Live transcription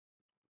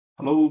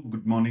Hello,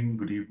 good morning,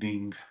 good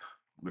evening,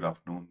 good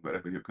afternoon,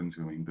 wherever you're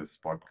consuming this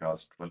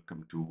podcast.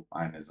 Welcome to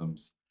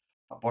Ionisms,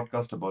 a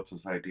podcast about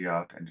society,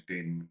 art,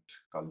 entertainment,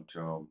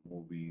 culture,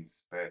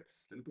 movies,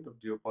 pets, a little bit of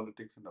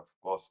geopolitics, and of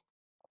course,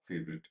 our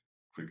favorite,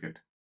 cricket.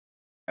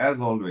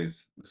 As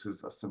always, this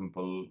is a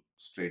simple,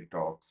 straight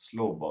talk,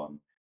 slow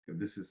burn. If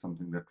this is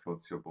something that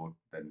floats your boat,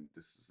 then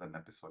this is an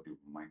episode you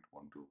might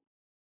want to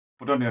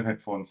put on your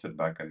headphones, sit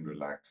back and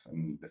relax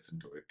and listen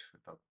to it.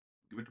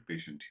 Give it a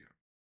patient here.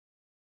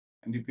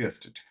 And you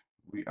guessed it,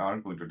 we are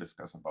going to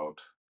discuss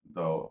about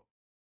the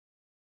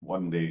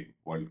one day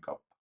World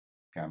Cup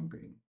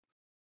campaign.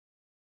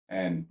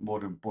 And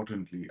more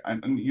importantly,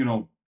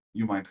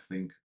 you might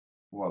think,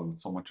 well,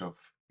 so much of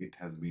it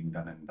has been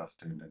done and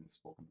dusted and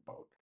spoken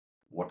about.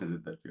 What is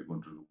it that we're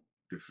going to do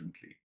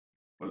differently?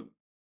 Well,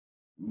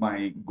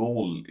 my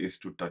goal is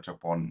to touch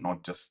upon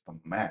not just the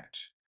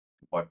match,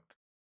 but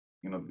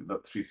the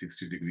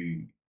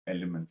 360-degree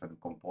elements and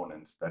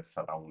components that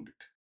surround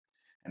it,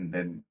 and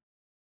then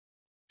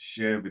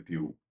share with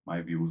you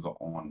my views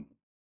on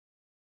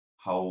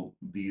how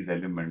these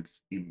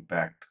elements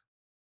impact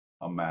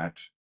a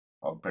match,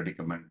 a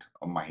predicament,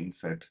 a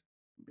mindset,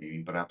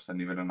 maybe perhaps and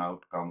even an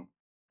outcome,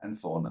 and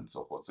so on and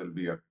so forth. So it'll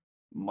be a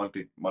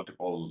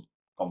multiple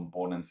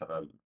components that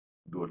I'll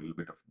do a little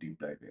bit of deep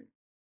dive in.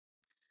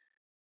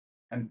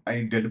 And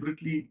I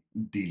deliberately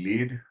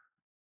delayed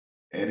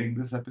airing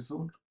this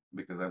episode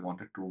because I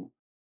wanted to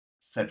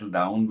settle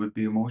down with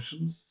the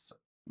emotions,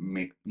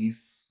 make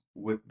peace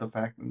with the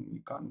fact that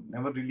you can't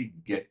never really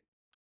get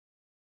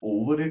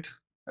over it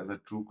as a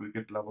true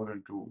cricket lover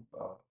and true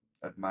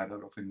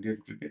admirer of Indian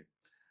cricket.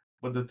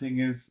 But the thing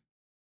is,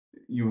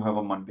 you have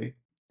a Monday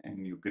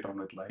and you get on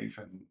with life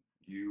and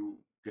you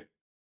get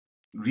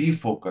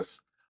refocus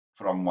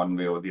from one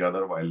way or the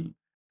other while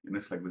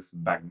it's like this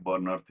back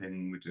burner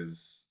thing which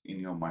is in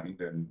your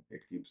mind and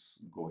it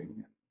keeps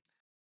going.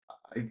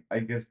 I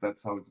guess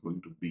that's how it's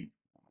going to be.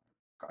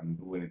 Can't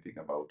do anything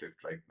about it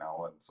right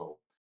now. And so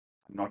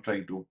I'm not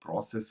trying to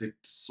process it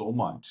so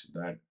much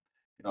that,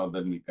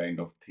 then we kind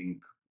of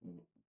think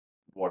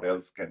what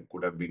else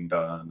could have been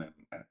done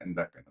and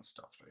that kind of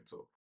stuff, right?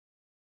 So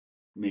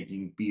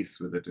making peace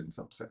with it in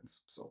some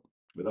sense. So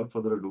without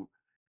further ado,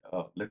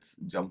 let's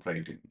jump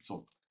right in.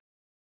 So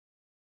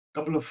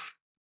couple of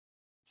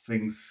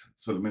things.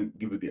 So let me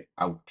give you the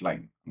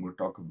outline. I'm going to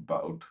talk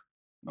about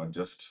not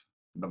just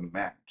the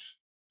match,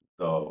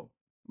 the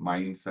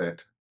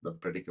mindset, the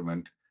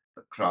predicament,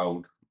 the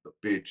crowd, the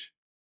pitch,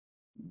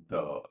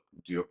 the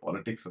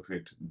geopolitics of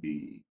it,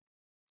 the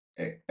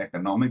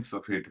economics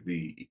of it,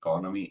 the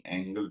economy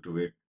angle to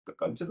it, the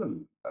cultural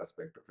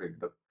aspect of it,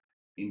 the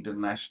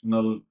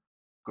international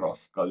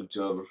cross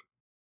culture,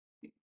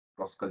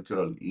 cross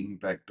cultural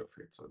impact of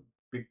it. So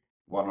pick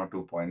one or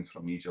two points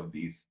from each of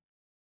these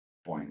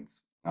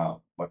points.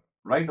 But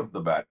right off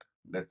the bat,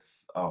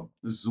 let's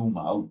zoom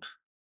out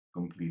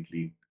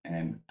completely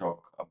and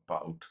talk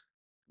about,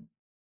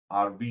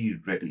 are we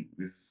ready?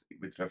 This is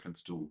with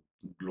reference to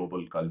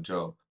global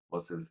culture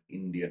versus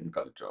Indian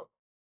culture.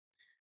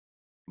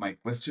 My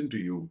question to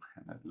you,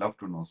 and I'd love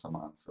to know some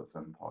answers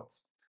and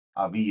thoughts.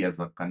 Are we as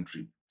a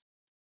country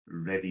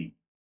ready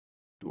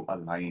to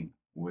align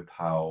with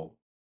how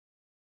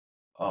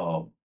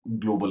uh,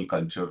 global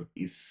culture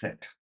is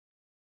set?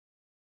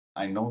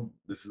 I know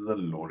this is a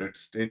loaded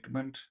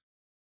statement.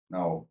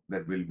 Now,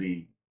 there will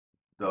be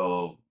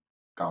the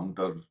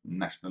counter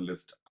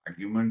nationalist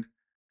argument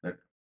that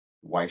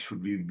why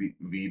should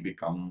we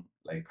become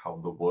like how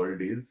the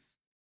world is?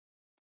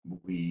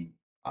 We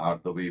are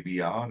the way we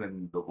are,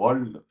 and the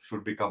world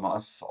should become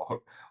us,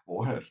 or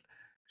world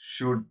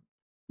should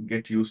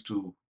get used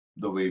to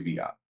the way we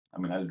are. I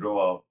mean, I'll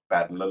draw a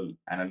parallel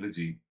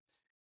analogy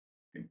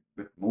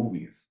with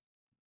movies.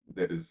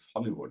 There is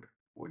Hollywood,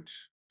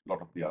 which a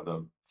lot of the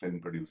other film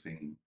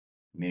producing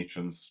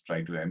nations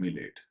try to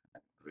emulate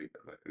and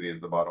raise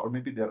the bar, or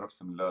maybe they're of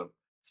similar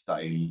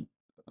style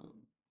um,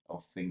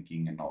 of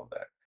thinking and all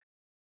that.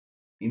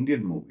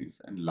 Indian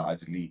movies and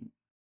largely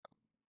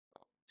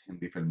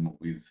Hindi film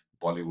movies,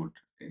 Bollywood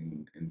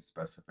in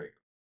specific,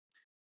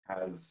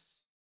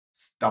 has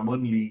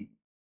stubbornly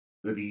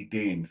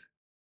retained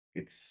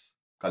its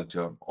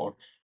culture or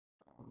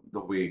the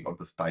way or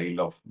the style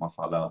of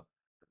masala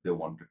that they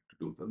wanted to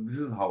do. So this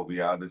is how we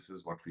are. This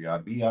is what we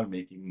are. We are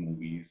making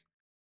movies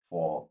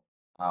for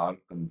our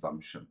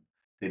consumption.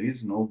 There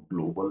is no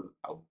global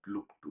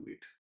outlook to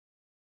it.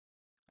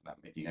 And I'm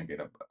making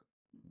again a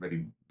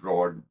very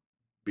broad,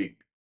 big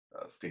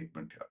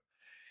statement here.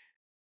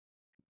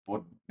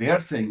 What they are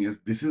saying is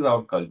this is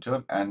our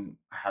culture, and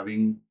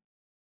having,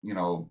 you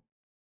know,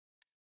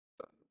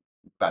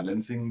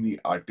 balancing the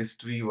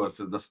artistry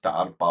versus the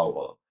star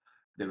power,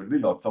 there will be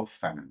lots of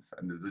fans,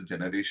 and there's a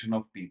generation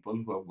of people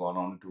who have gone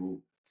on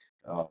to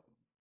uh,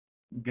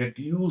 get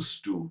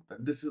used to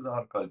that. This is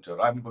our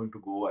culture. I'm going to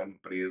go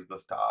and praise the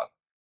star.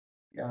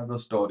 Yeah, the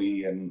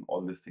story and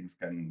all these things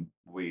can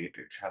wait.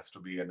 It has to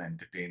be an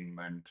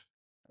entertainment.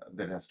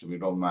 There has to be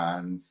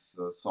romance,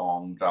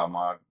 song,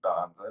 drama,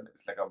 dance, and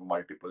it's like a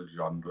multiple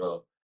genre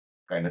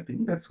kind of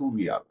thing. That's who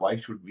we are. Why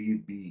should we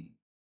be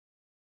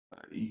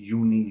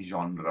uni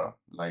genre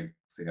like,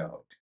 say, a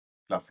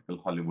classical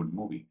Hollywood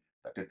movie?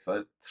 That it's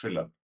a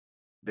thriller.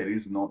 There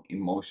is no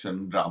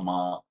emotion,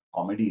 drama,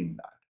 comedy in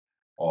that,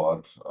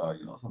 or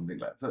something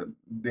like that. So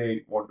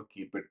they want to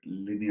keep it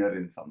linear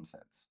in some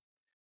sense.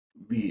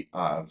 We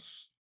are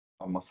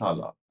a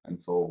masala,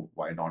 and so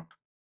why not?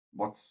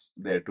 What's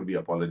there to be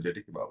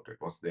apologetic about it?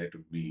 What's there to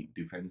be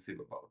defensive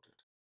about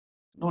it?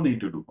 No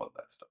need to do all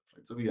that stuff,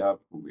 right? So we are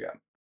who we are.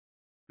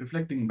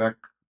 Reflecting back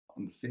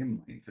on the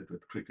same mindset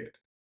with cricket,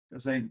 you're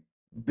saying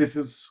this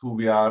is who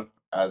we are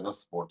as a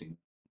sporting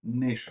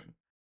nation.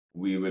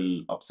 We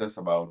will obsess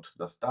about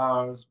the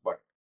stars, but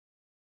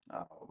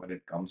when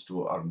it comes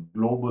to our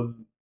global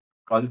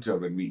culture,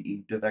 when we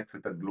interact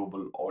with a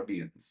global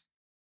audience,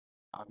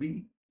 are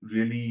we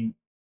really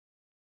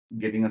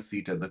getting a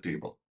seat at the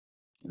table?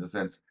 In the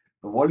sense,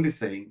 the world is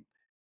saying,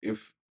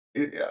 if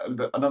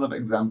another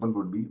example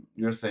would be,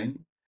 you're saying,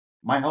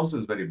 my house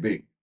is very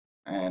big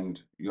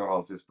and your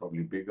house is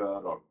probably bigger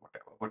or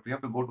whatever, but we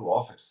have to go to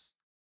office.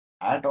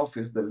 At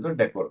office, there is a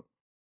decor.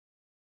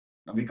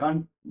 Now, we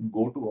can't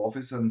go to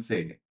office and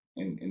say,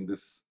 in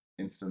this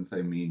instance,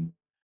 I mean,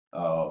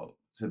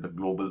 say the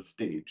global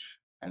stage,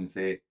 and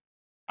say,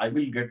 I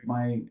will get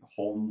my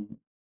home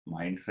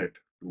mindset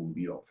to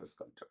the office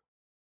culture.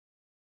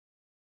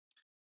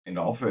 In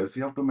office,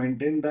 you have to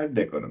maintain that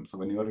decorum. So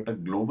when you are at a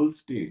global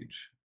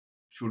stage,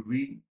 should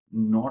we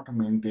not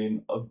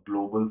maintain a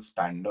global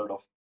standard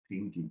of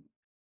thinking,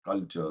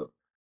 culture,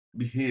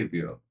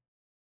 behavior?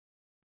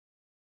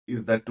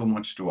 Is that too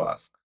much to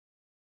ask?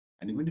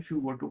 And even if you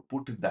were to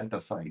put that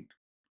aside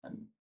and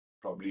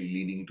probably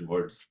leaning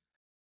towards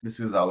this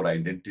is our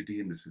identity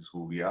and this is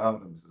who we are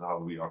and this is how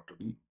we ought to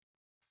be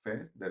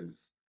fair,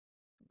 there's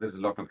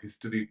a lot of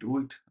history to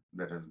it.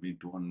 There has been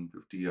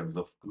 250 years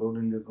of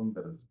colonialism.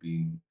 There has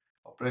been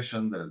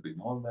oppression. There has been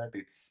all that.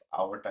 It's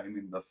our time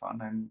in the sun.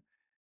 And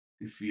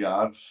if we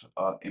are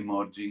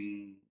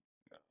emerging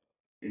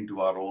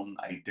into our own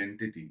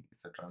identity,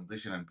 it's a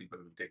transition, and people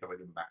will take a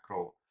very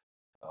macro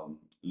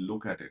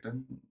look at it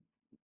and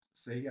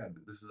say, yeah,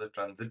 this is a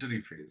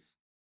transitory phase,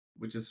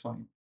 which is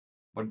fine.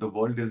 But the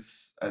world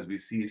is, as we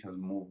see it, has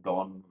moved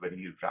on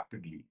very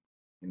rapidly.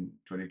 In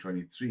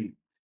 2023,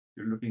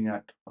 you're looking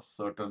at a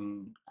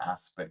certain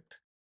aspect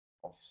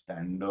of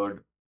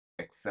standard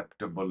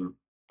acceptable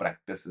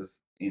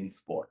practices in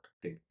sport.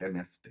 Take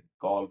tennis, take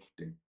golf,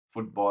 take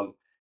football,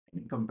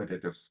 any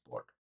competitive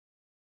sport.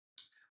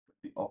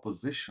 The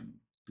opposition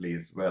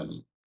plays well.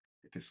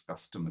 It is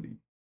customary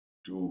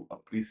to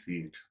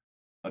appreciate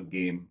a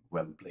game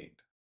well played,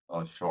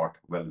 a shot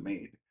well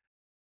made.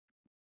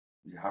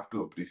 You have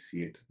to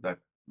appreciate that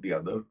the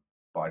other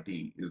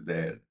party is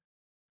there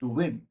to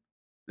win.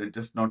 They're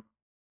just not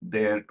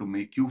there to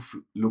make you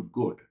look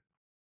good.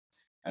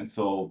 And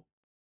so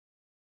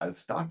I'll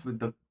start with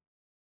the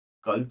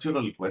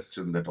cultural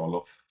question that all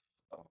of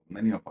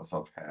many of us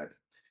have had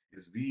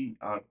is we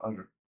are a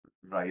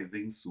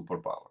rising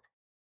superpower.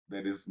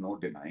 There is no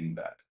denying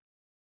that.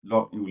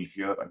 Lot you will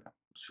hear, and I'm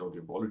sure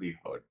you've already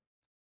heard,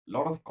 a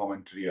lot of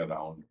commentary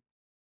around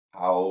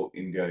how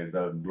India is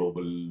a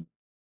global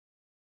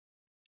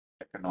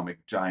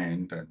economic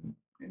giant and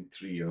in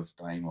 3 years'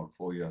 time or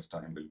 4 years'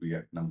 time will be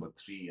at number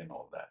three and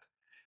all that.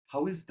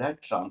 How is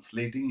that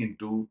translating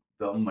into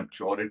the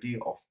maturity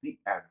of the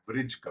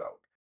average crowd?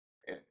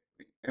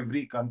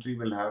 Every country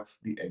will have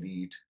the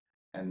elite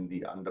and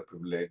the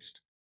underprivileged,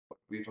 but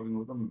we're talking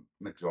about the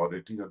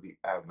majority of the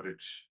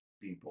average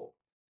people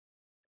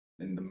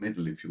in the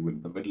middle, if you will,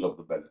 the middle of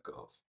the bell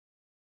curve,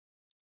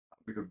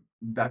 because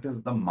that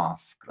is the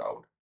mass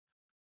crowd.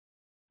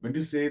 When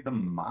you say the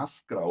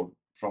mass crowd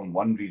from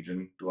one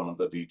region to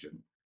another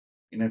region,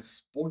 in a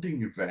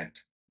sporting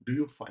event, do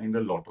you find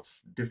a lot of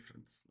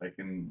difference? Like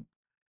in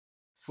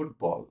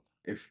football,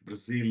 if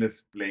Brazil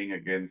is playing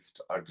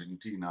against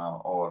Argentina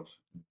or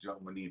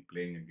Germany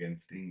playing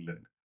against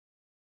England,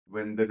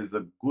 when there is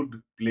a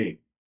good play,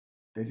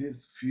 there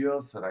is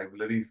fierce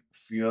rivalry,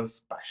 fierce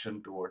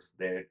passion towards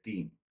their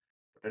team.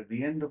 But at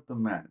the end of the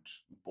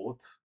match,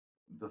 both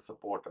the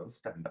supporters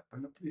stand up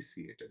and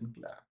appreciate and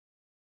clap.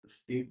 The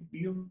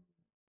stadium,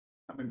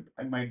 I mean,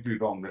 I might be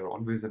wrong. There's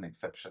always an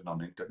exception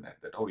on internet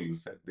that, oh, you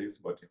said this,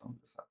 but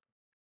this happened.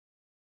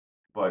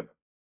 But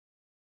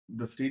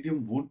the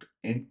stadium would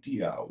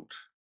empty out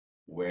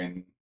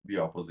when the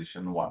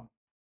opposition won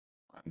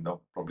and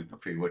probably the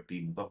favored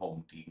team, the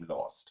home team,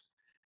 lost.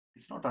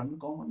 It's not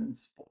uncommon in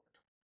sport.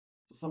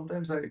 So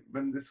sometimes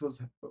when this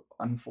was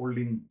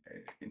unfolding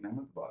in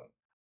Ahmedabad,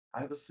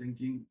 I was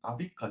thinking, are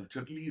we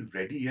culturally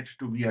ready yet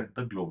to be at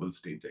the global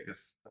stage? I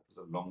guess that was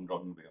a long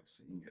drawn way of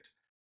saying it.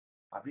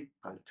 Are we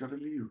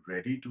culturally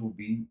ready to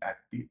be at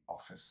the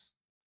office?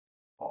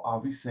 Or are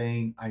we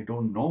saying, I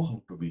don't know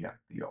how to be at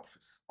the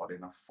office or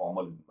in a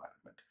formal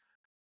environment?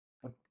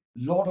 But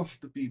a lot of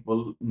the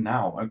people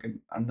now, I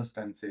can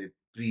understand, say,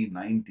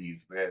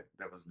 pre-90s, where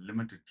there was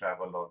limited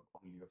travel or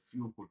only a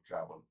few could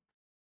travel.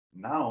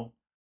 Now,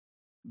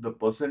 the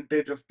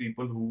percentage of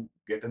people who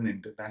get an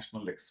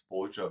international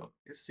exposure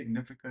is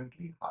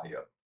significantly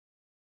higher.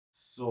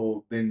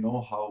 So they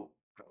know how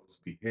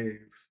crowds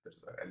behave. There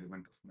is an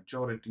element of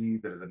maturity,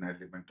 there is an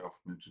element of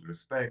mutual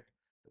respect,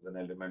 there's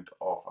an element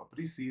of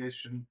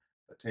appreciation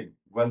that, hey,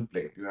 well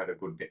played, you had a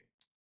good day.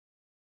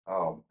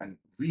 And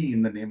we,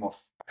 in the name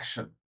of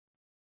passion,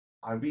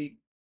 are we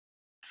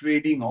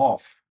trading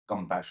off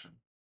compassion?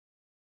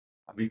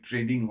 Are we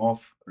trading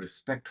off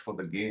respect for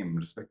the game,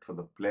 respect for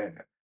the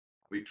player?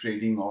 Are we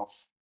trading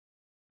off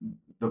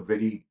the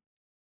very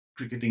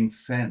cricketing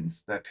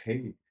sense that,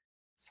 hey,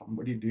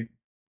 somebody did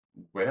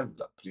well,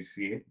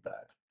 appreciate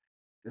that?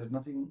 There's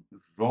nothing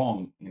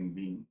wrong in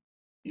being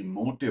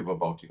emotive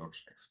about your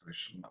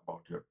expression,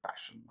 about your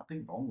passion,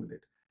 nothing wrong with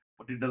it.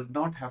 But it does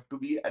not have to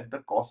be at the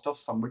cost of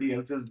somebody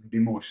else's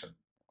demotion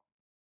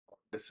or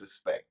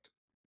disrespect,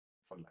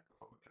 for lack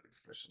of a better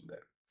expression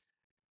there.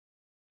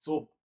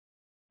 So,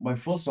 my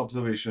first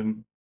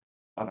observation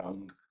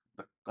around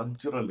the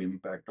cultural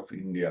impact of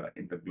India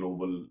in the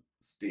global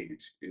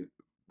stage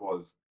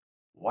was,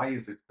 why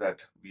is it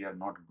that we are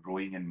not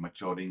growing and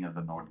maturing as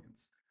an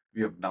audience?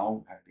 We have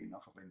now had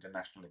enough of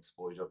international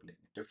exposure playing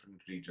in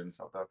different regions,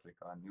 South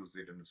Africa, New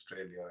Zealand,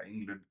 Australia,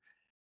 England.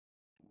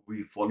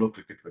 We follow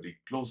cricket very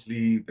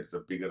closely. There's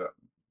a bigger,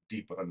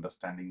 deeper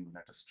understanding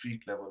at a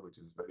street level, which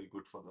is very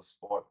good for the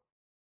sport.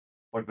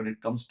 But when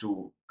it comes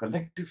to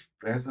collective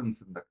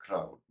presence in the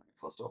crowd, my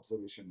first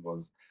observation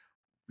was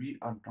we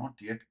are not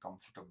yet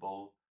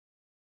comfortable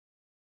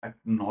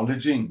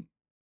acknowledging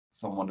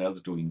someone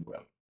else doing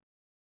well.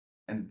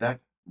 And that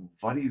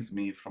worries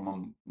me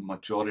from a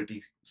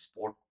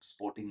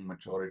sporting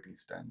maturity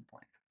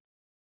standpoint.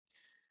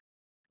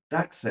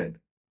 That said,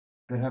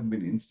 there have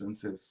been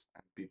instances,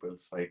 and people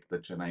cite the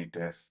Chennai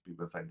test,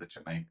 people cite the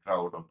Chennai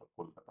crowd or the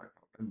Kolkata crowd,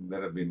 and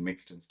there have been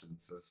mixed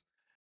instances,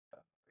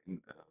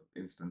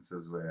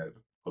 instances where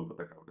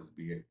Kolkata crowd has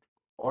behaved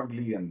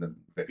oddly and then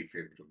very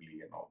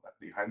favorably and all that.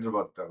 The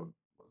Hyderabad crowd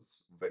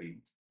was very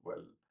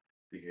well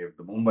behaved.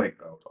 The Mumbai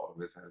crowd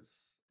always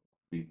has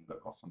been the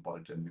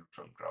cosmopolitan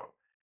neutral crowd.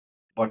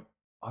 But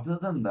other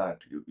than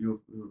that,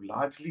 you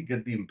largely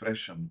get the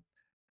impression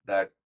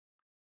that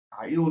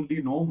I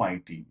only know my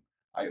team.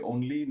 I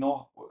only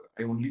know,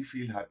 I only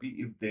feel happy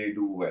if they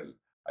do well.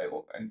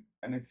 And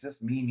it's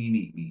just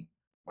me.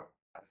 But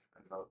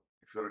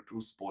if you're a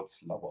true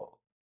sports lover,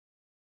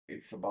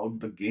 it's about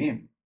the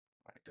game,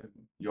 right? And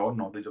your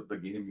knowledge of the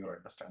game, your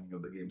understanding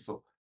of the game.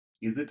 So,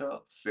 is it a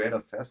fair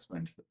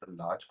assessment that the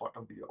large part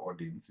of the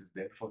audience is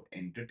there for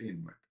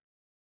entertainment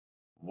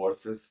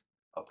versus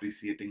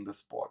appreciating the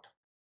sport?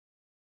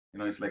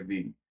 It's like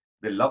they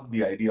love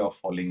the idea of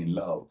falling in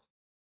love,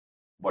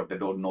 but they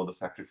don't know the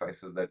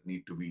sacrifices that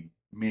need to be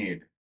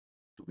made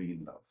to be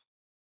in love.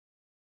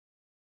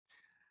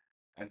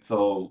 And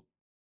so,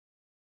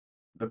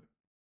 the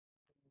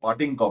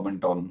parting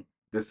comment on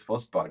this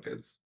first part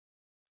is: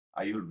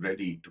 are you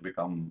ready to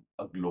become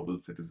a global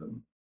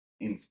citizen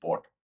in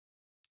sport?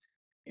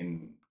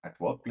 In at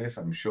workplace,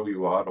 I'm sure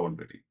you are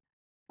already,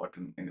 but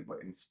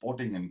in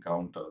sporting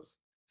encounters,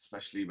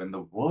 especially when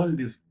the world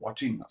is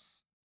watching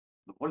us,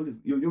 the world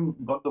is you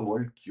got the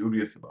world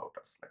curious about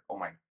us, like, oh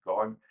my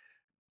God,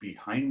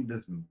 behind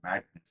this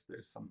madness, there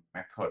is some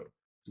method.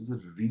 There's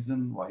a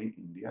reason why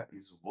India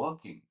is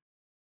working.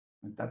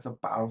 And that's a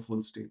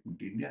powerful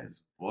statement. India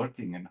is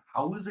working. And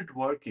how is it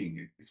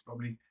working? It's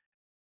probably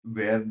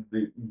where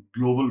the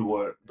global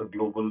world, the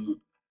global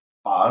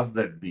powers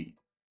that be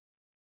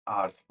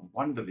are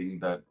wondering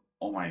that,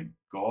 oh my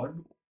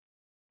God,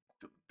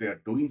 they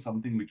are doing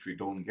something which we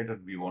don't get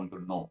and we want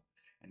to know.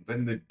 And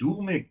when they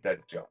do make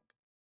that jump,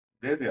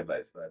 they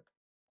realize that,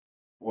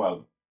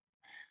 well,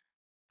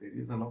 there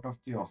is a lot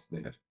of chaos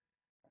there.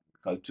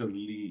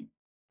 Culturally,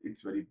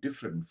 it's very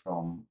different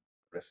from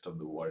rest of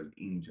the world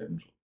in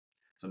general.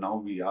 So now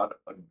we are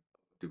a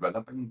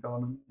developing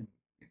economy.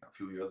 In a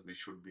few years, we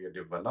should be a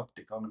developed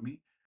economy.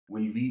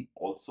 Will we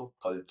also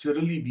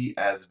culturally be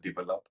as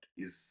developed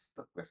is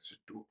the question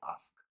to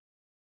ask.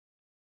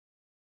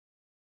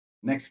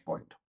 Next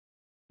point.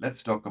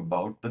 Let's talk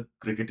about the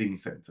cricketing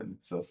sense, and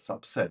it's a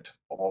subset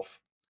of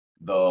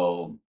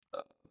the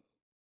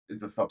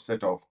it's a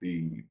subset of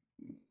the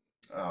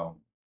uh,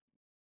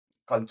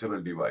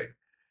 cultural divide.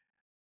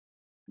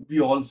 We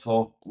all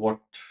saw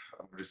what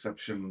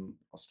reception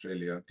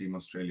Team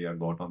Australia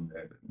got on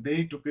there.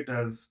 They took it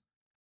as,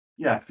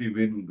 yeah, if we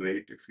win,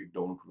 great. If we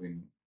don't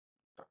win,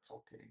 that's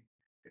okay.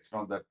 It's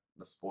not that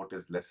the sport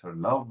is lesser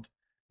loved.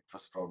 It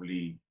was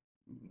probably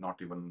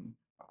not even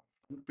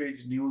front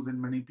page news in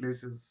many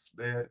places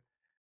there,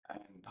 and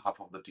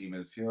half of the team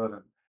is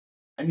here.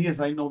 And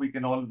yes, I know we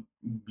can all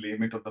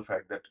blame it on the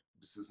fact that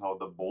this is how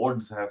the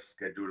boards have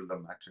scheduled the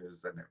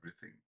matches and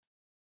everything.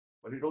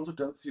 But it also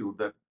tells you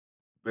that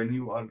when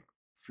you are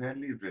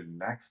fairly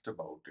relaxed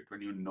about it,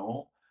 when you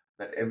know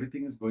that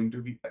everything is going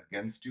to be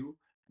against you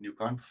and you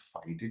can't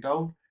fight it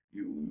out,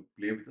 you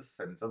play with a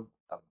sense of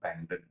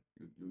abandon.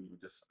 You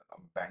just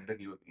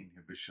abandon your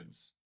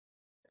inhibitions.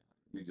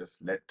 You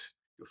just let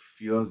your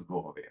fears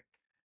go away.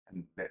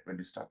 And that when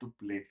you start to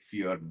play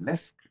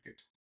fearless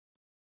cricket,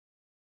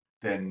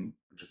 then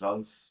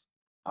results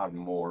are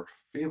more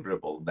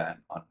favorable than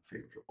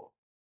unfavorable.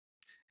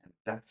 And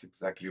that's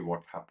exactly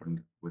what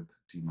happened with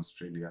Team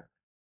Australia,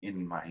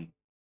 in my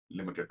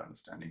limited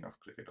understanding of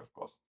cricket, of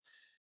course.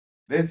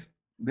 They,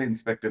 they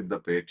inspected the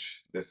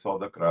pitch, they saw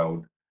the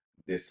crowd,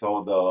 they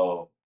saw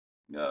the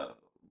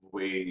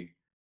way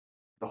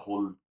the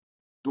whole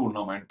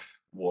tournament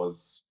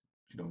was,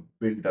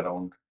 built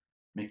around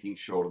making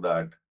sure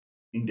that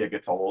India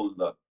gets all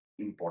the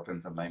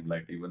importance and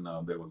limelight. Even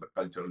there was a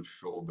cultural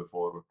show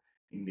before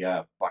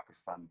India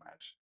Pakistan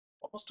match,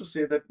 almost to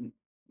say that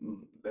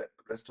the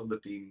rest of the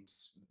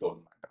teams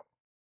don't matter,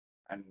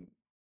 and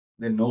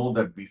they know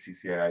that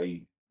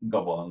BCCI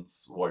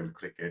governs world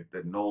cricket.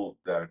 They know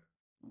that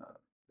uh,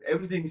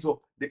 everything.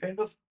 So they kind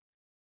of,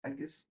 I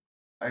guess,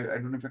 I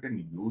don't know if I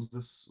can use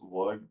this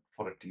word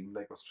for a team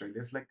like Australia.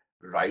 It's like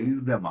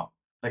rile them up.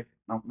 Like,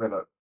 now there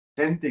are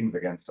 10 things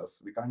against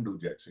us. We can't do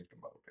jack shit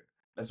about it.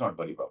 Let's not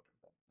worry about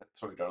it. Let's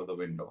throw it out of the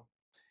window.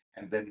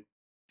 And then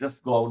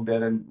just go out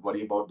there and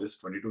worry about this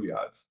 22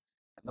 yards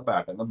and the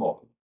bat and the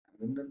ball.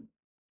 And then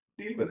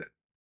deal with it.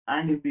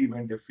 And in the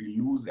event if we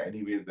lose,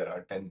 anyways, there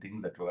are 10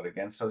 things that were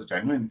against us,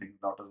 genuine things,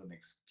 not as an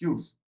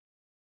excuse.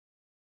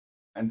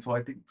 And so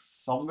I think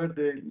somewhere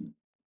they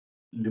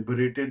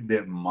liberated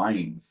their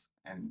minds,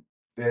 and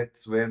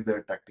that's where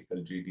their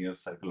tactical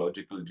genius,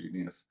 psychological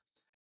genius,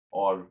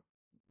 or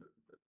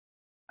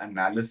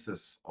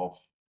analysis of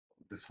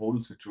this whole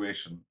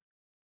situation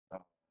uh,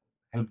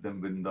 helped them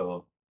win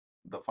the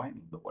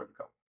final, the World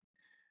Cup.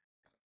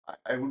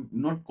 I would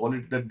not call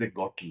it that they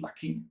got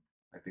lucky.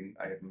 I think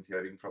I am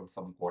hearing from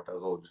some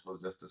quarters, oh, it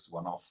was just this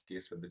one-off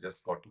case where they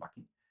just got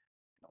lucky.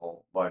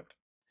 Oh, but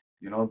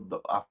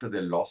after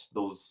they lost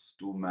those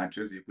two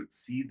matches, you could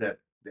see that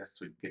they're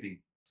getting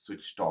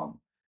switched on.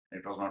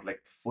 It was not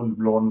like full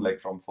blown, like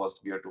from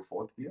first gear to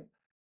fourth gear.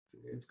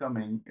 It's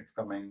coming, it's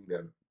coming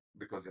there,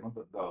 because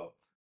the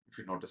if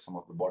you notice some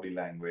of the body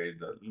language,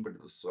 the little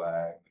bit of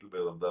swag, a little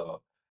bit of the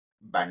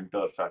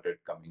banter started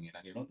coming in,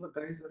 and the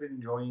guys are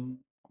enjoying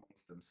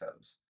amongst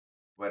themselves.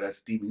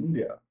 Whereas Team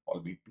India,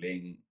 albeit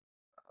playing,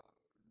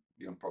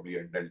 probably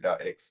a Delta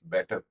X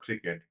better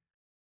cricket,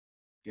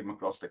 came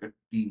across like a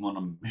team on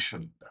a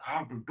mission. I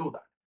have to do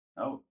that.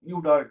 Now,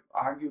 you'd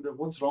argue that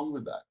what's wrong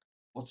with that?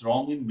 What's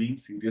wrong in being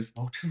serious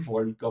about your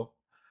World Cup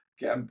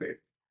campaign?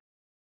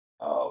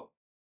 Uh,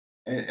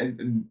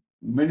 and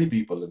many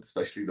people, and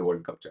especially the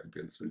World Cup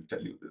champions, will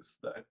tell you this,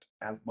 that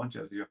as much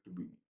as you have to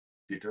be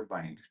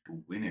determined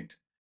to win it,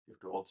 you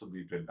have to also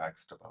be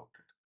relaxed about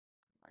it.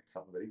 Might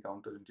sound very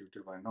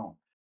counterintuitive, I know.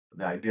 But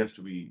the idea is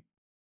to be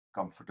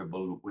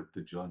comfortable with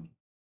the journey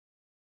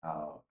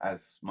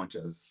as much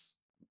as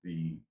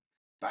the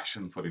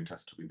passion for it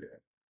has to be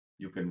there.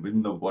 You can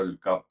win the World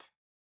Cup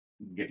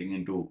getting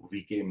into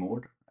VK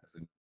mode, as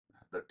in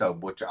the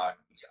turbo charge,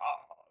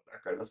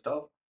 that kind of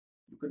stuff.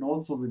 You can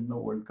also win the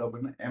World Cup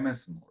in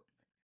MS mode.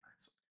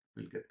 So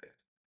we'll get there.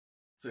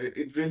 So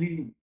it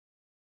really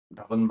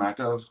doesn't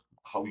matter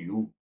how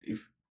you,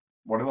 if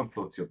whatever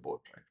floats your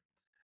boat, right?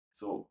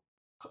 So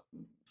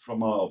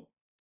from a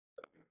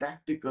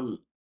tactical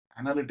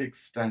analytics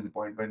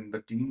standpoint, when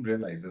the team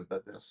realizes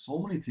that there are so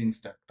many things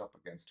stacked up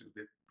against you,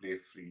 they play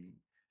freely.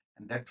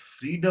 And that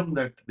freedom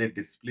that they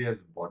display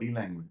as body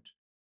language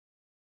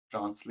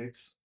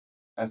translates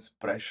as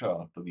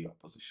pressure to the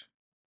opposition.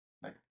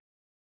 Like,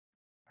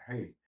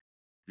 hey,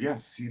 we are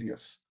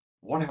serious.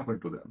 What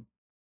happened to them?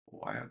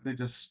 Why are they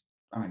just,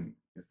 I mean,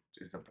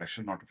 is the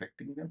pressure not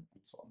affecting them?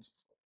 And so on and so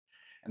forth.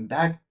 And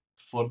that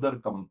further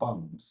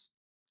compounds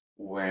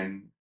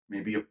when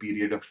maybe a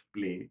period of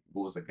play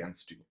goes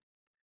against you,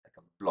 like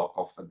a block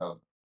of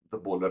the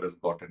bowler has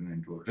gotten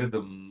into a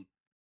rhythm,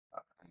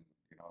 and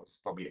is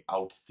probably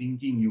out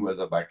thinking you as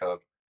a batter.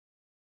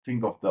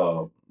 Think of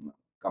the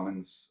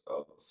Cummins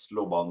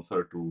slow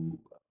bouncer to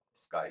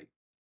Sky.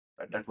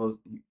 That was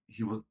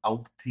he was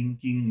out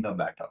thinking the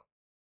batter.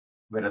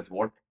 Whereas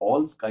what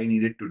all Sky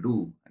needed to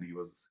do, and he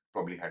was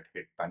probably had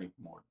hit panic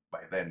mode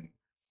by then,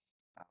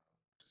 uh,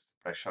 just the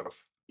pressure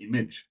of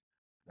image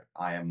that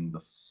I am the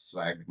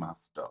swag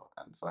master,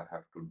 and so I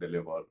have to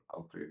deliver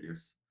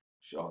outrageous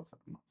shots.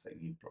 I'm not saying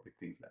he probably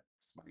thinks that.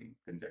 It's my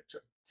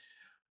conjecture.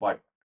 But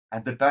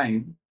at the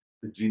time,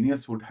 the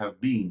genius would have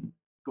been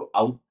to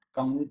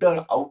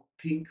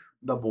outthink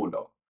the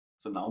bowler.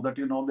 So now that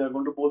you know they're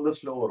going to bowl the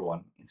slower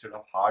one, instead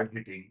of hard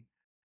hitting,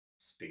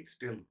 stay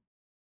still,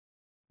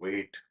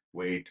 wait,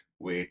 wait,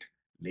 wait,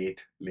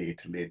 late,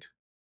 late, late.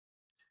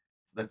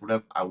 So that would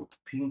have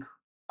outthunk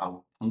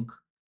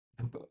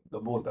the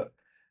bowler.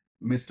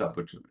 Missed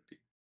opportunity.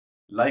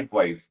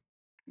 Likewise,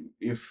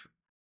 if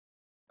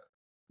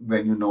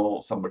when you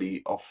know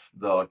somebody of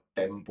the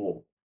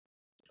tempo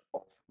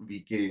of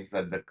VKs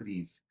at the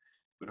crease,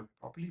 would have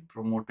probably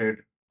promoted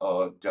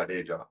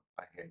Jadeja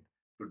ahead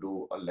to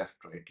do a left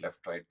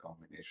right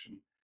combination,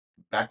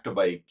 backed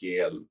by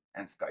KL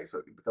and Sky. So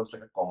it becomes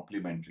like a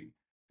complementary.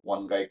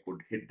 One guy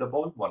could hit the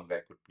ball, one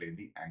guy could play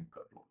the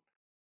anchor role.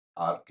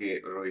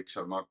 RK Rohit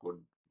Sharma could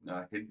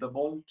hit the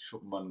ball,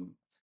 Shubman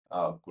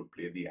could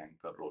play the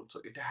anchor role.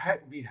 So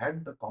we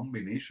had the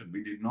combination.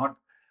 We did not,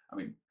 I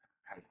mean,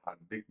 had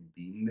Hardik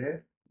been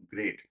there,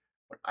 great.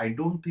 But I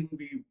don't think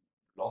we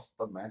lost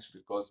the match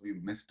because we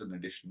missed an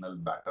additional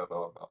batter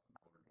or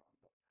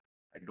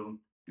I don't,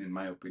 in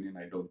my opinion,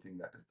 I don't think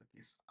that is the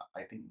case.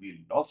 I think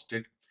we lost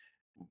it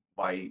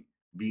by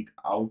being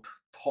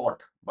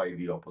out-thought by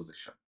the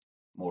opposition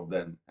more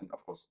than, and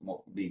of course,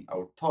 more being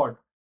out-thought,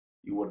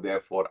 you were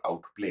therefore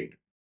outplayed.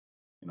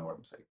 You know what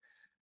I'm saying?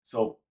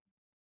 So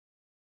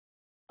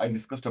I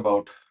discussed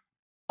about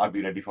are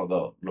we ready for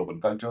the global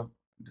culture?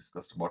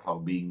 Discussed about how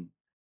being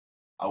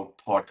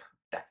outthought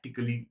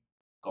tactically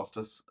cost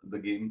us the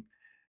game.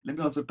 Let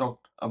me also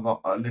talk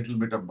about a little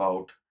bit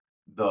about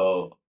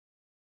the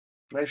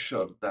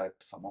pressure that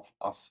some of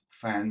us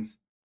fans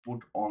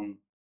put on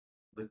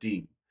the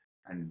team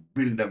and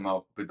build them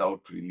up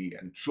without really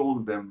and troll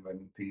them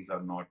when things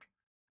are not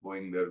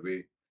going their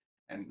way.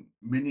 And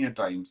many a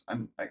times,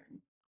 and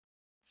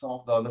some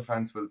of the other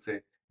fans will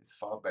say it's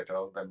far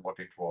better than what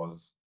it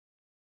was,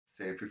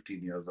 say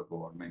 15 years ago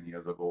or many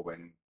years ago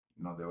when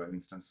there were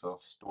instances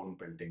of stone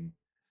pelting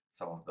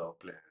some of the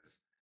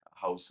players,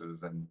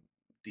 houses and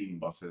team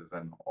buses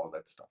and all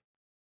that stuff.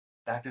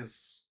 That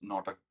is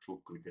not a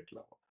true cricket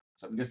lover.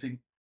 So I'm guessing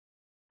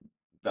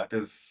that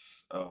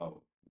is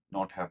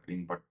not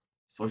happening. But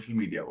social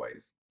media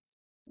wise,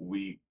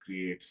 we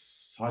create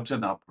such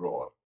an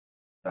uproar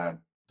that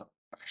the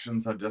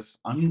passions are just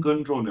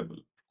uncontrollable.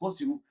 Of course,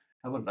 you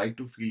have a right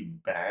to feel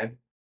bad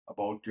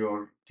about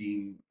your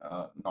team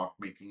not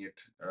making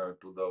it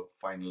to the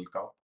final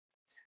cup.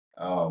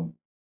 Um,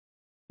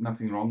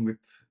 Nothing wrong with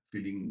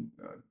feeling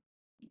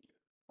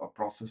or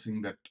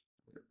processing that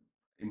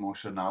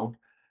emotion out.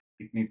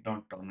 It need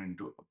not turn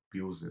into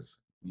abuses,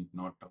 need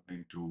not turn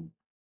into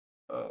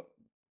uh,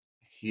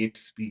 hate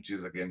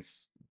speeches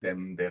against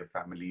them, their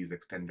families,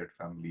 extended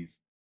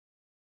families.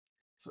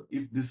 So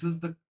if this is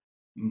the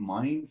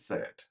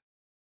mindset,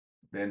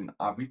 then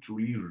are we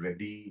truly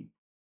ready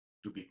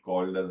to be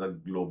called as a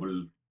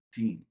global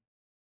team?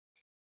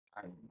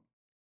 And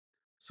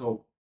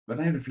so when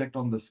I reflect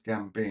on this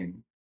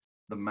campaign,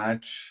 the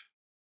match,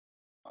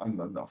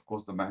 and of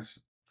course the match,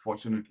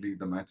 fortunately,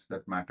 the match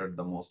that mattered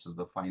the most is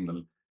the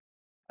final.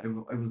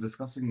 I was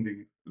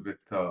discussing with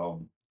a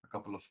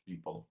couple of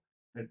people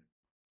that,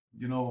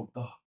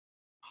 the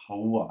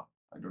hawa,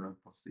 I don't know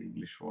what's the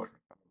English word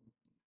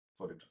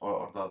for it,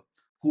 or the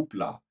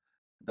hoopla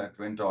that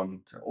went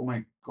on. Oh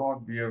my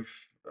God, we have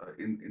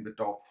in the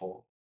top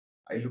four.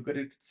 I look at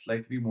it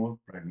slightly more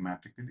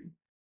pragmatically.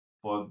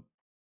 For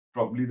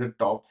probably the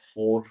top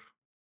four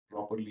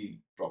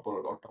proper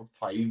or top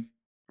five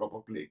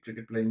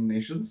cricket playing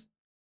nations,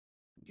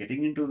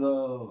 getting into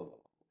the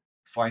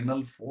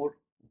final four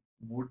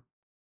would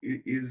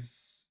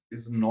is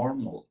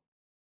normal.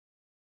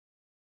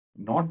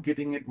 Not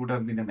getting it would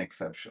have been an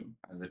exception,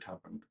 as it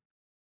happened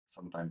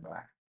some time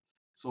back.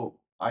 So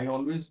I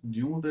always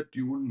knew that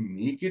you would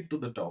make it to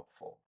the top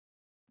four.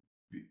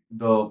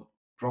 The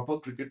proper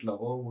cricket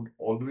lover would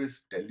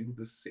always tell you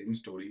the same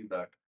story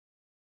that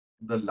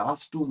the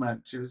last two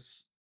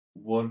matches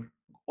were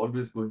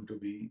always going to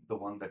be the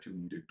one that you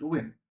needed to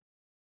win,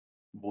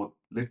 both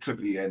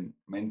literally and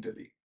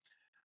mentally.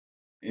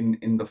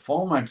 In the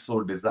format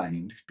so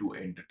designed to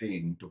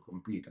entertain, to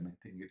compete, and I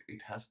think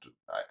it has to.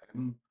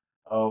 I'm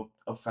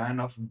a fan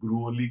of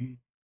grueling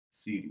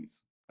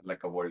series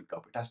like a World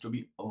Cup. It has to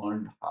be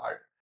earned hard.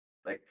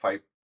 Like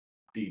five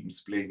teams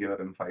play here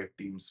and five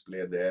teams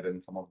play there,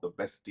 and some of the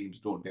best teams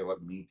don't ever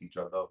meet each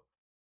other.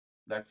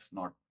 That's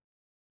not,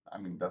 I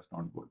mean, that's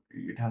not good.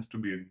 It has to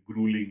be a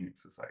grueling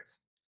exercise.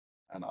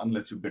 And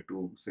unless you get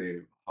to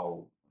say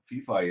how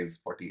FIFA is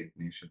 48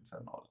 nations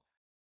and all,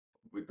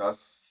 with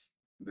us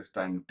this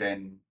time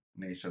 10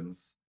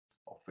 nations,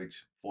 of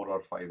which four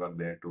or five are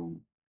there to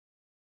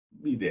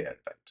be there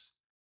types.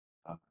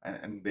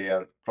 And they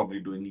are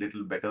probably doing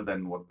little better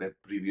than what their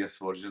previous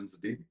versions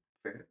did.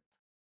 Fair.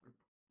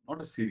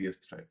 Not a serious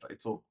threat,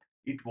 right? So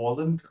it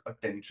wasn't a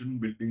tension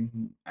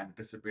building,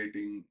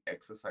 anticipating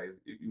exercise.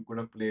 You could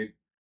have played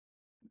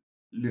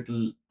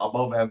little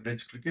above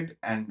average cricket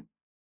and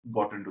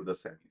got into the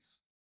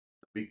semis.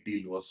 The big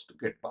deal was to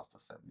get past the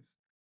semis.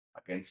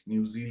 Against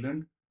New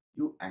Zealand,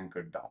 you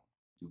anchored down.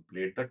 You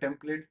played the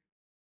template,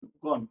 you've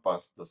gone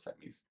past the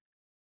semis.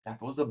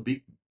 That was a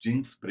big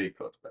jinx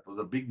breaker. That was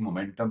a big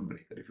momentum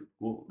breaker. If you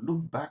go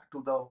look back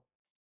to the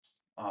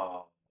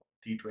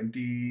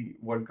T20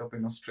 World Cup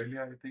in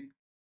Australia, I think,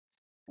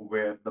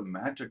 where the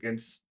match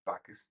against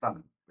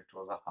Pakistan, which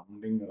was a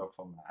humdinger of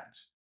a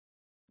match,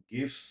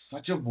 gave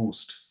such a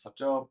boost,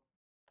 such a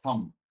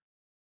thump.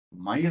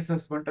 My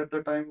assessment at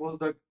the time was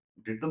that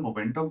did the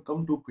momentum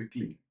come too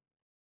quickly?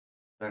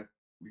 That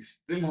we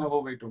still have a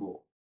way to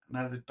go. And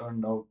as it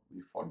turned out,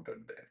 we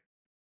faltered there.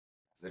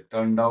 As it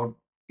turned out,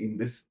 in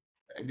this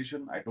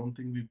edition, I don't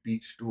think we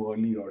peaked too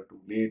early or too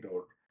late.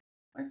 Or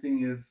my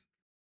thing is,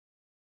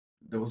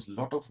 there was a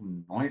lot of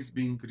noise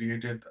being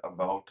created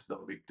about the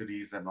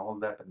victories and all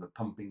that, and the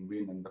thumping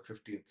win and the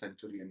 50th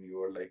century. And you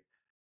were like,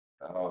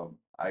 uh,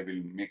 I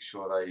will make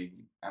sure I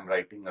am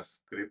writing a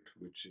script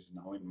which is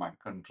now in my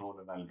control,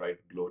 and I'll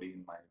write glory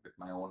in my with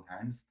my own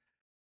hands.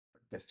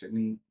 But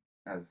destiny,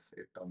 as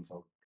it turns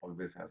out,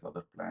 always has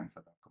other plans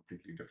and a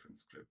completely different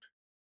script.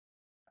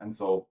 And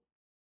so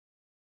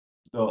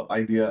the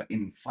idea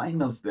in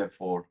finals,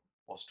 therefore,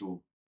 was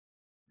to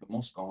the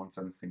most common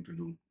sense thing to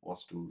do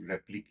was to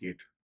replicate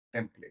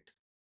template.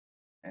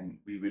 And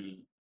we will,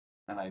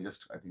 and I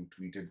think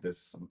tweeted this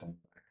sometime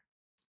back.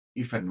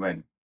 If and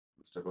when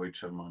Mr. Rohit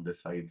Sharma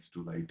decides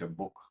to write a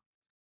book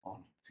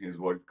on his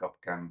World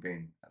Cup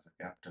campaign as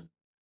a captain,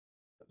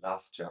 the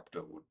last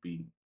chapter would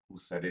be who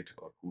said it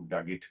or who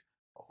dug it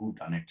or who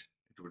done it.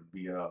 It would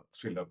be a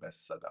thriller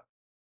bestseller.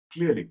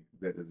 Clearly,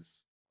 there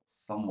is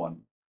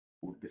someone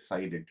who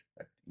decided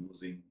that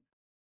using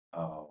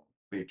a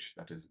pitch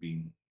that has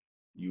been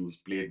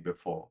played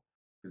before,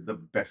 is the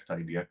best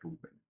idea to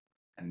win.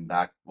 And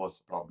that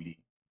was probably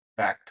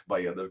backed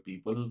by other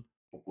people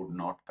who could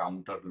not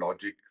counter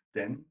logic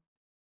then.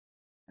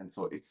 And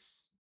so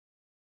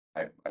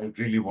I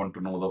really want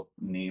to know the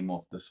name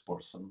of this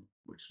person,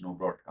 which no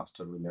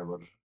broadcaster will ever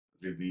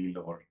reveal,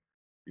 or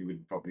we will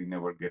probably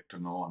never get to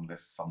know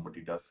unless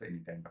somebody does any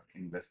kind of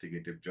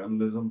investigative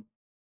journalism.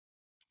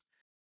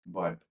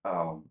 But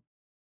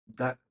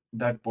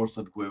that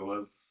person,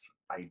 whoever's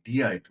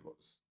idea it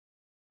was,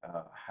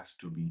 has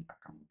to be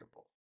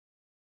accountable.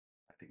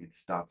 I think it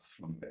starts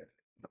from there.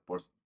 The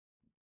person,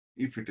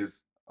 if it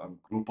is a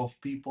group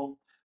of people,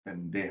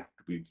 then they have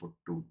to be put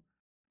to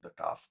the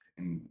task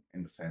in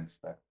the sense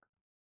that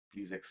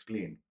please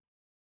explain.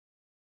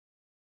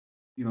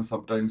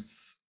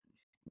 Sometimes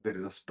there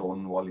is a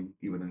stonewalling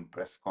even in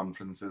press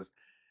conferences.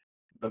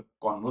 The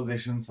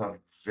conversations are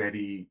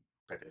very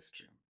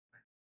pedestrian.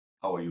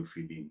 How are you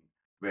feeling?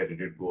 Where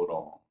did it go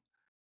wrong?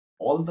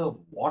 All the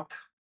what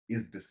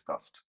is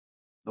discussed.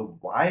 The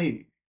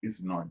why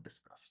is not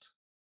discussed.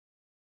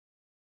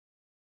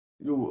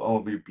 We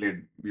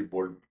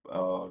bowled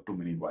too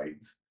many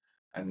wides,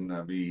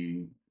 and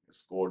we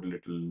scored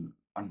little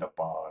under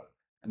par,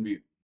 and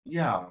we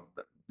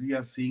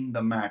are seeing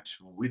the match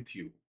with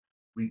you.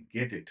 We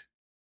get it.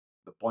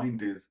 The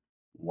point is,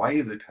 why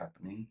is it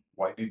happening?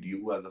 Why did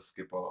you, as a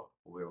skipper,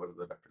 whoever is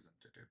the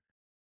representative,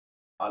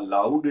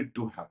 allowed it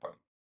to happen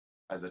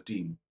as a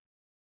team?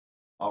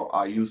 Or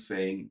are you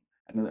saying,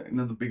 and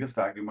the biggest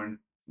argument,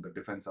 the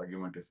defense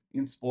argument is,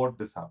 in sport,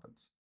 this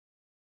happens.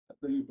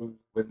 You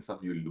win some,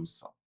 you lose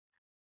some.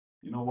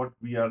 What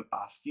we are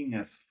asking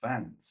as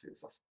fans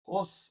is, of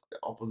course, the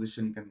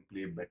opposition can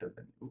play better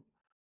than you.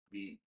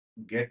 We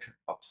get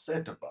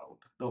upset about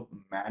the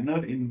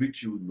manner in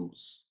which you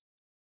lose.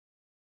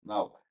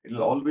 Now,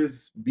 it'll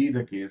always be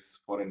the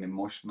case for an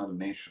emotional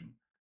nation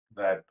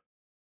that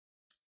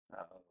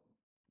uh,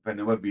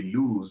 whenever we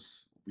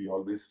lose, we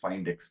always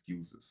find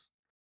excuses.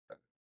 That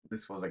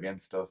this was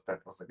against us,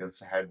 that was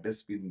against, had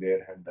this been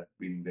there, had that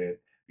been there.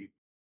 We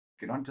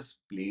cannot just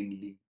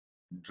plainly,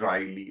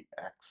 dryly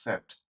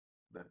accept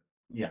that,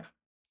 yeah,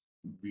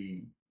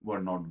 we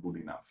were not good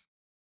enough.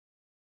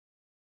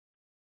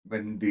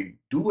 When they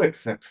do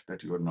accept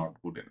that you are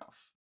not good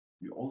enough,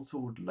 we also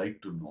would like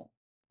to know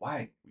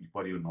why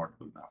were you not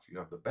good enough. You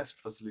have the best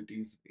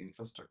facilities,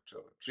 infrastructure,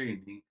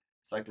 training,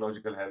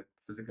 psychological health,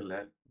 physical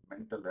health,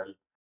 mental health,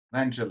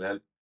 financial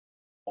health,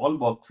 all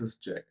boxes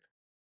checked.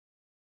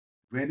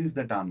 Where is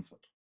that answer?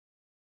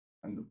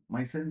 And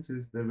my sense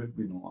is there will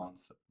be no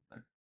answer.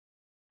 That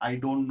I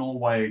don't know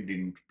why I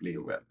didn't play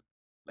well.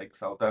 Like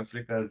South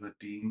Africa as a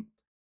team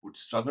would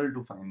struggle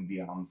to find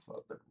the answer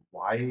that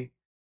why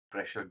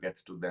pressure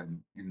gets to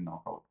them in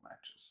knockout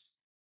matches.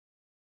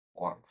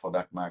 Or for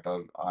that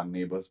matter, our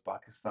neighbors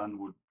Pakistan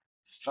would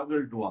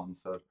struggle to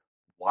answer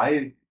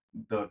why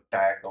the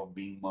tag of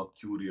being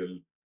mercurial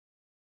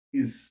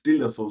is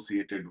still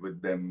associated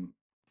with them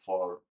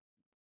for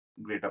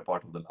greater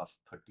part of the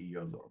last 30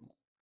 years or more.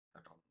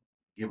 That on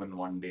given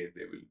one day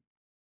they will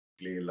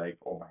play like,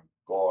 oh my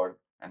God,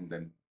 and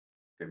then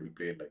they will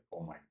play like,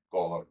 oh my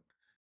God.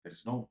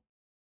 There's no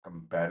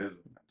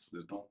comparison. So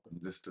there's no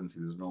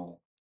consistency. There's no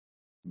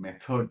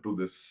method to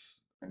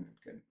this, and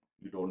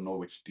you don't know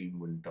which team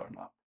will turn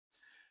up.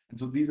 And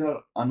so these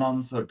are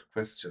unanswered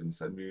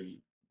questions, and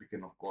we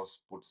can of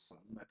course put some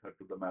method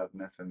to the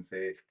madness and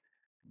say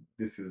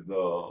this is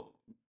the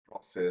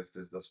process,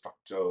 this is the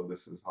structure,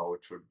 this is how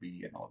it should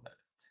be, and all that.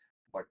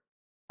 But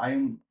I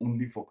am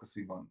only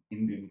focusing on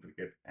Indian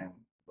cricket and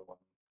the one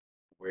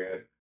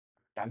where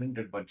a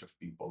talented bunch of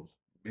people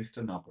missed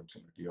an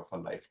opportunity of a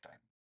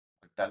lifetime.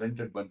 A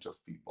talented bunch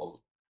of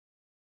people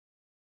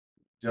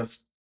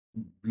just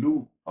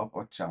blew up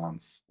a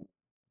chance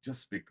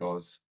just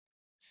because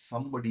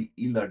somebody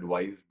ill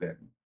advised them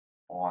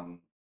on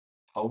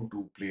how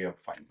to play a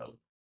final.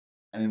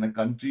 And in a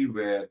country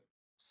where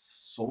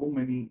so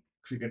many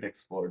cricket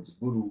experts,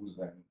 gurus,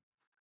 and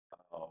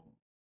um,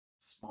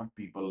 smart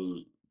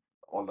people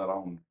all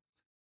around,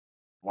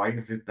 why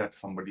is it that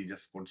somebody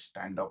just could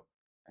stand up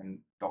and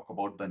talk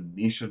about the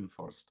nation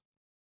first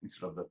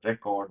instead of the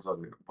records or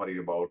worry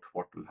about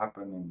what will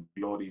happen and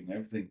glory and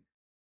everything?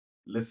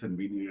 Listen,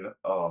 we need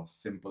a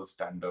simple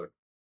standard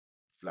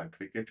flat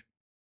wicket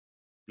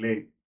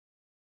play.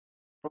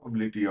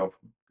 Probability of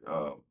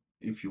uh,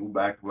 if you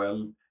bat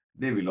well,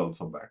 they will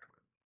also bat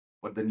well.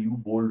 But then you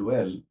bowled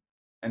well,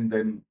 and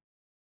then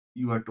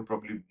you had to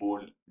probably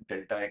bowl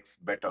delta x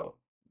better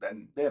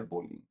than their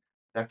bowling.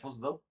 That was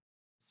the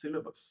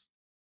syllabus.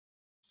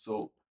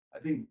 So I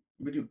think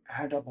when you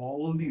add up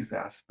all these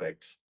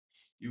aspects,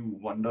 you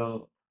wonder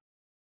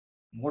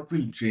what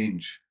will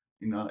change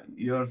in a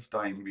year's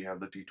time. We have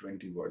the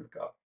T20 World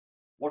Cup.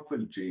 What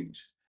will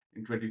change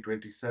in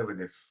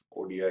 2027 if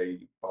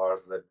ODI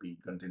powers that be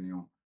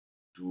continue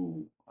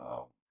to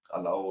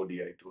allow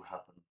ODI to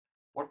happen?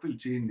 What will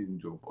change in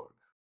Joburg,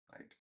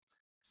 right?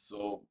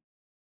 So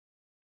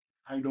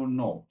I don't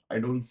know. I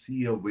don't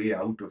see a way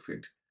out of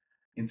it.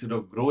 Instead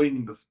of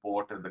growing the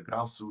sport at the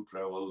grassroots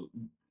level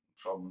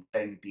from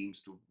 10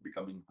 teams to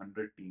becoming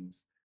 100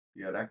 teams,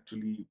 we are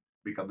actually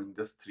becoming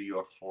just 3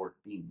 or 4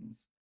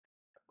 teams,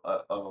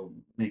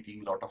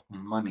 making a lot of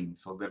money.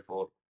 So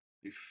therefore,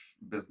 if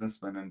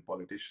businessmen and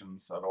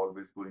politicians are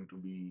always going to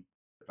be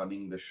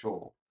running the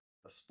show,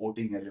 the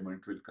sporting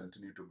element will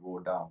continue to go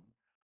down.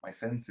 My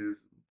sense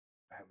is,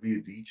 have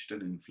we reached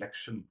an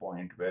inflection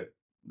point where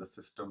the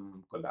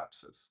system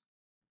collapses?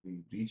 We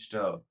reached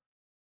a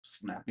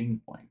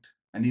snapping point.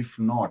 And if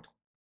not,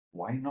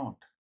 why not?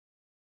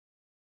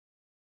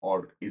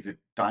 Or is it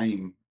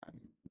time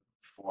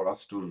for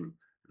us to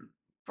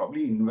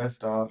probably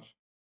invest our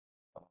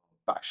uh,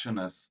 passion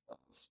as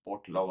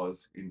sport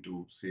lovers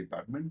into, say,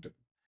 badminton,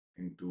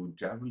 into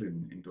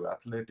javelin, into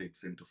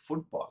athletics, into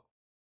football?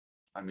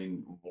 I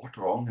mean, what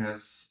wrong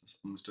has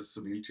Mr.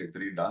 Sunil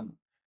Chetri done?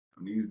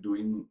 I mean, he's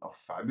doing a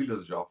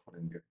fabulous job for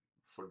Indian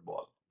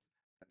football.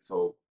 And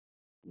so,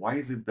 why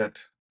is it that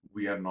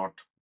we are not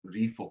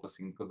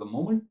refocusing? Because the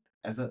moment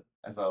as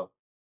a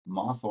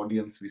mass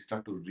audience we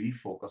start to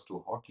refocus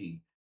to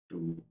hockey,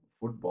 to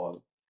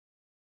football,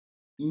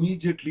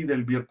 immediately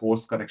there'll be a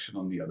course correction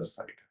on the other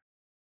side.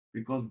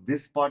 Because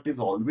this part is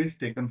always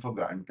taken for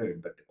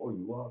granted that, oh,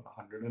 you are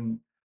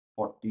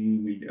 140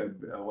 million,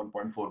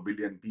 1.4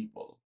 billion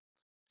people.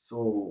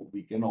 So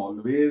we can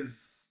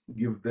always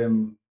give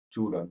them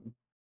churran.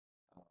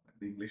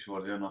 The English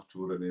version of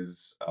churran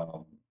is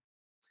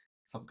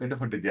some kind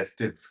of a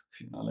digestive,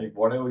 like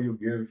whatever you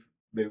give,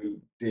 they will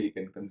take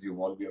and consume.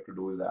 All we have to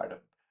do is add a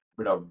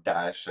bit of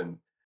dash, and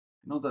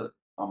the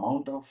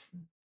amount of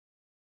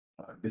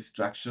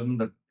distraction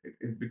that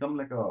it's become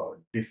like a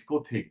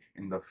discotheque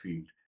in the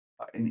field.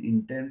 An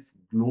intense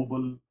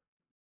global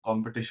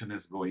competition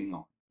is going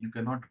on. You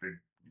cannot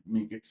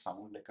make it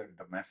sound like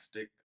a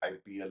domestic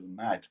IPL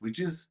match, which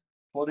is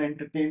for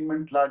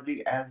entertainment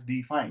largely as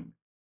defined.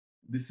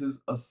 This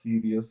is a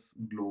serious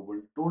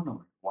global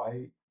tournament.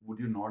 Why would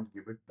you not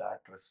give it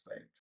that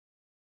respect?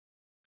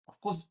 Of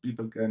course,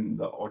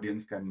 the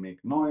audience can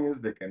make noise,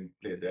 they can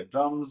play their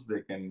drums,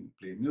 they can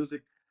play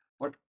music,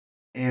 but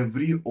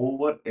every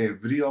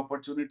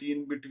opportunity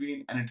in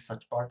between, and it's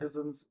such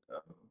partisans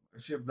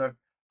ship that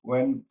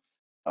when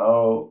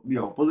the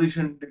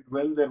opposition did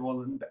well, there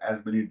wasn't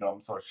as many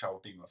drums or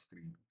shouting or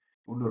screaming.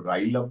 You want to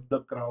rile up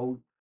the crowd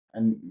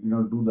and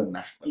do the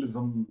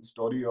nationalism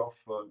story of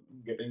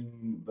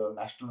getting the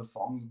national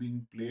songs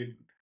being played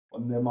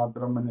on their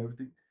matram and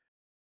everything.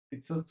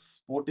 It's a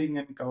sporting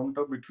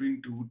encounter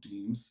between two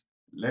teams.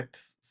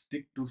 Let's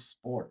stick to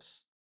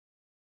sports.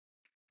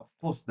 Of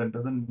course, that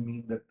doesn't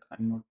mean that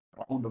I'm not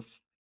proud of,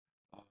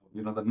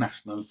 the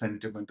national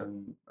sentiment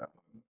and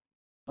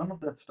none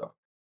of that stuff.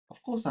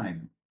 Of course, I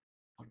am.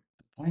 But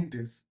the point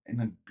is, in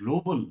a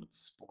global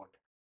sport,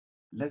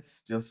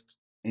 let's just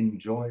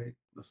enjoy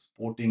the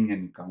sporting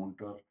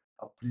encounter,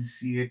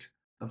 appreciate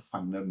the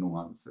finer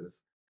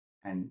nuances,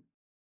 and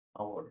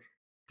our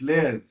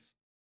players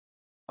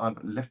are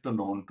left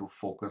alone to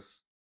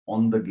focus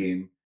on the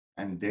game,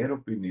 and their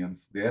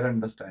opinions, their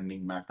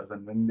understanding matters.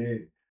 And when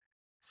they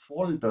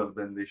falter,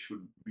 then they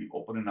should be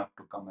open enough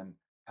to come and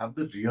have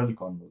the real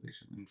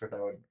conversation. In fact,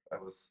 I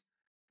was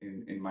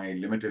in my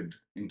limited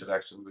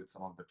interaction with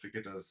some of the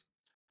cricketers,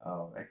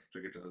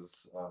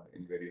 ex-cricketers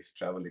in various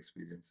travel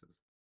experiences.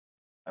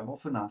 I've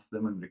often asked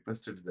them and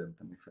requested them,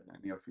 and if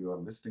any of you are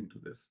listening to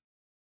this,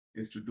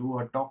 is to do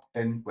a top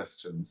 10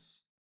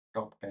 questions,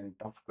 top 10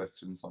 tough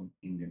questions on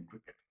Indian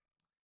cricket,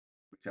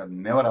 which are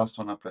never asked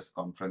on a press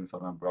conference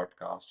or a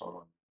broadcast or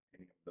on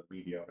any of the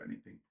media or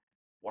anything.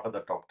 What are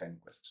the top 10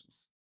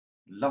 questions?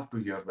 Love to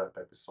hear that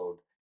episode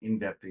in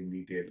depth, in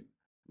detail.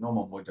 No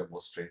mumbo jumbo,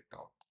 straight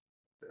talk.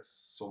 There's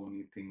so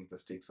many things, the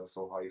stakes are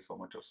so high, so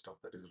much of stuff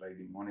that is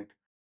riding on it.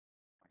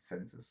 My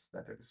sense is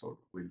that episode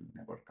will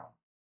never come.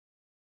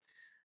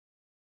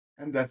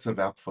 And that's a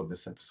wrap for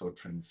this episode,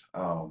 friends.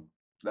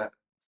 That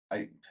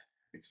I,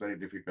 it's very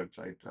difficult,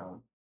 right,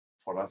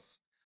 for us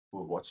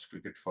who watched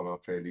cricket for a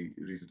fairly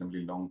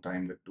reasonably long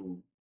time. The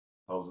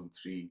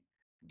 2003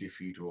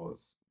 defeat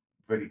was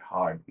very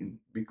hard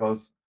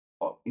because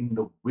in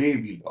the way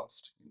we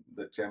lost.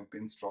 The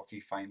Champions Trophy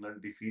final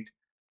defeat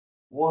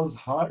was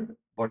hard,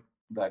 but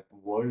that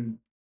world,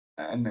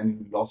 and then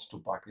we lost to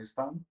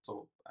Pakistan.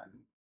 So, and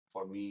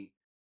for me,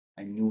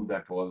 I knew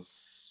that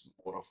was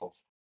more of a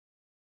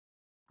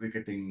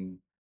cricketing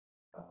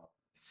uh,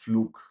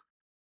 fluke,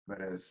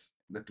 whereas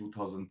the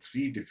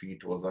 2003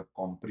 defeat was a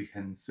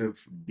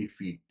comprehensive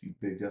defeat.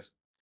 They just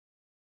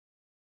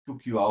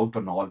took you out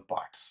on all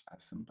parts,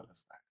 as simple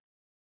as that.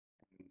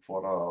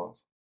 For a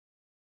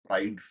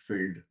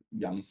pride-filled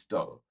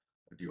youngster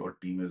that your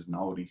team has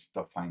now reached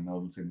the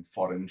finals in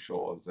foreign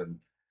shows and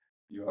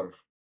you're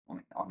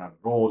on a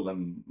roll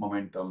and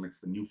momentum. It's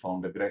the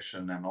newfound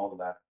aggression and all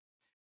that.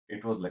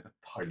 It was like a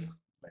thud,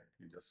 like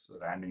you just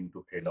ran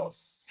into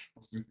Hados,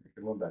 you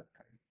know that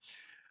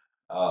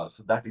kind.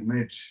 So that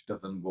image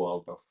doesn't go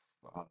out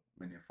of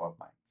many of our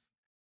minds.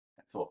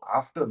 And so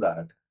after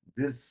that,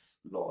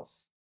 this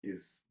loss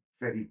is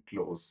very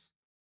close.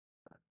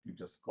 You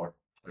just got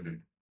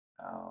hurted.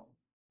 Uh,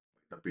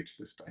 the pitch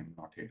this time,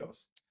 not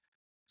Hados.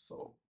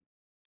 So,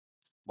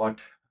 but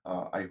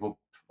I hope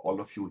all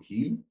of you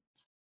heal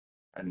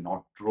and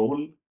not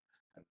troll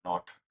and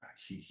not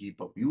heap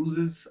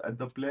abuses at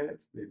the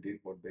players. They did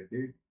what they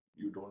did.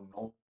 You don't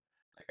know.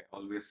 Like I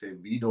always say,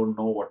 we don't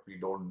know what we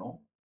don't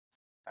know.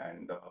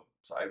 And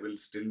so I will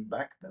still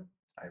back them.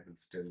 I will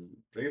still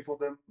pray for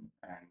them.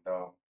 And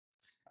I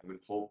will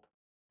hope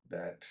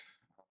that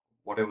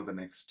whatever the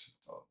next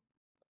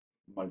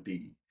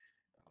multi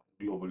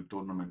global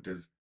tournament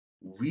is,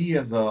 we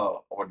as a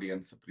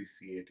audience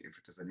appreciate, if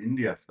it is in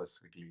India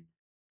specifically,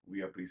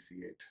 we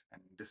appreciate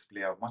and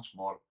display a much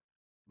more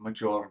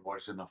mature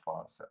version of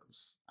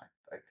ourselves.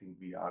 I think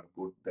we are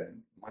good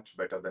then, much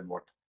better than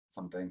what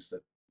sometimes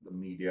the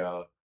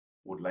media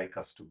would like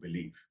us to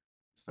believe,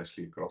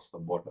 especially across the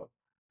border.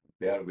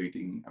 They are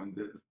waiting, I mean,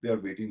 they are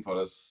waiting for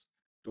us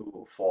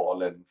to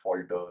fall and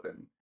falter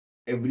and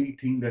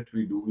everything that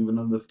we do, even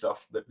on the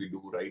stuff that we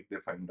do right, they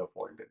find a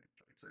fault in it.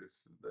 Right? So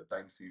if the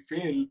times we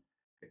fail,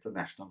 it's a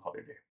national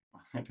holiday.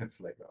 And it's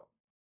like a,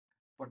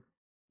 but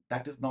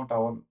that is not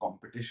our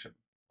competition,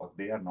 or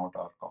they are not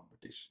our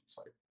competition.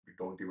 So we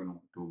don't even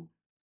want to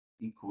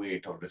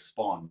equate or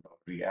respond or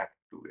react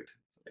to it.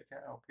 It's like,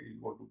 yeah, okay, you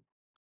want to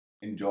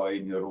enjoy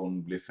in your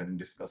own bliss and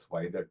discuss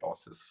why the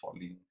toss is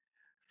falling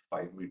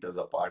 5 meters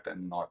apart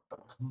and not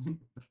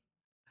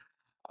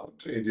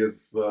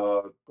outrageous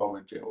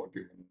commentary. I won't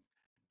even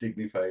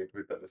dignify it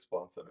with a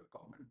response or a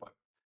comment. But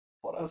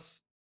for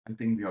us, I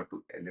think we have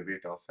to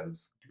elevate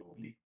ourselves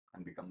globally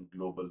and become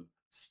global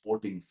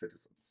sporting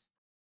citizens.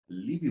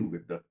 Leave you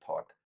with the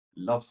thought.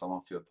 Love some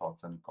of your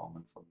thoughts and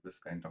comments on this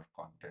kind of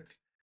content.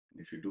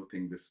 And if you do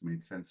think this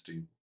made sense to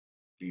you,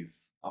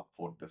 please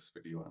upvote this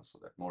video so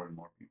that more and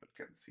more people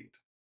can see it.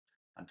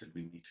 Until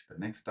we meet the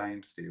next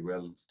time, stay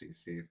well, stay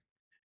safe,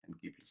 and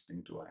keep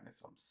listening to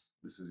INSMs.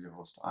 This is your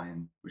host,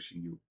 Ian,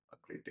 wishing you a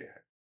great day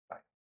ahead.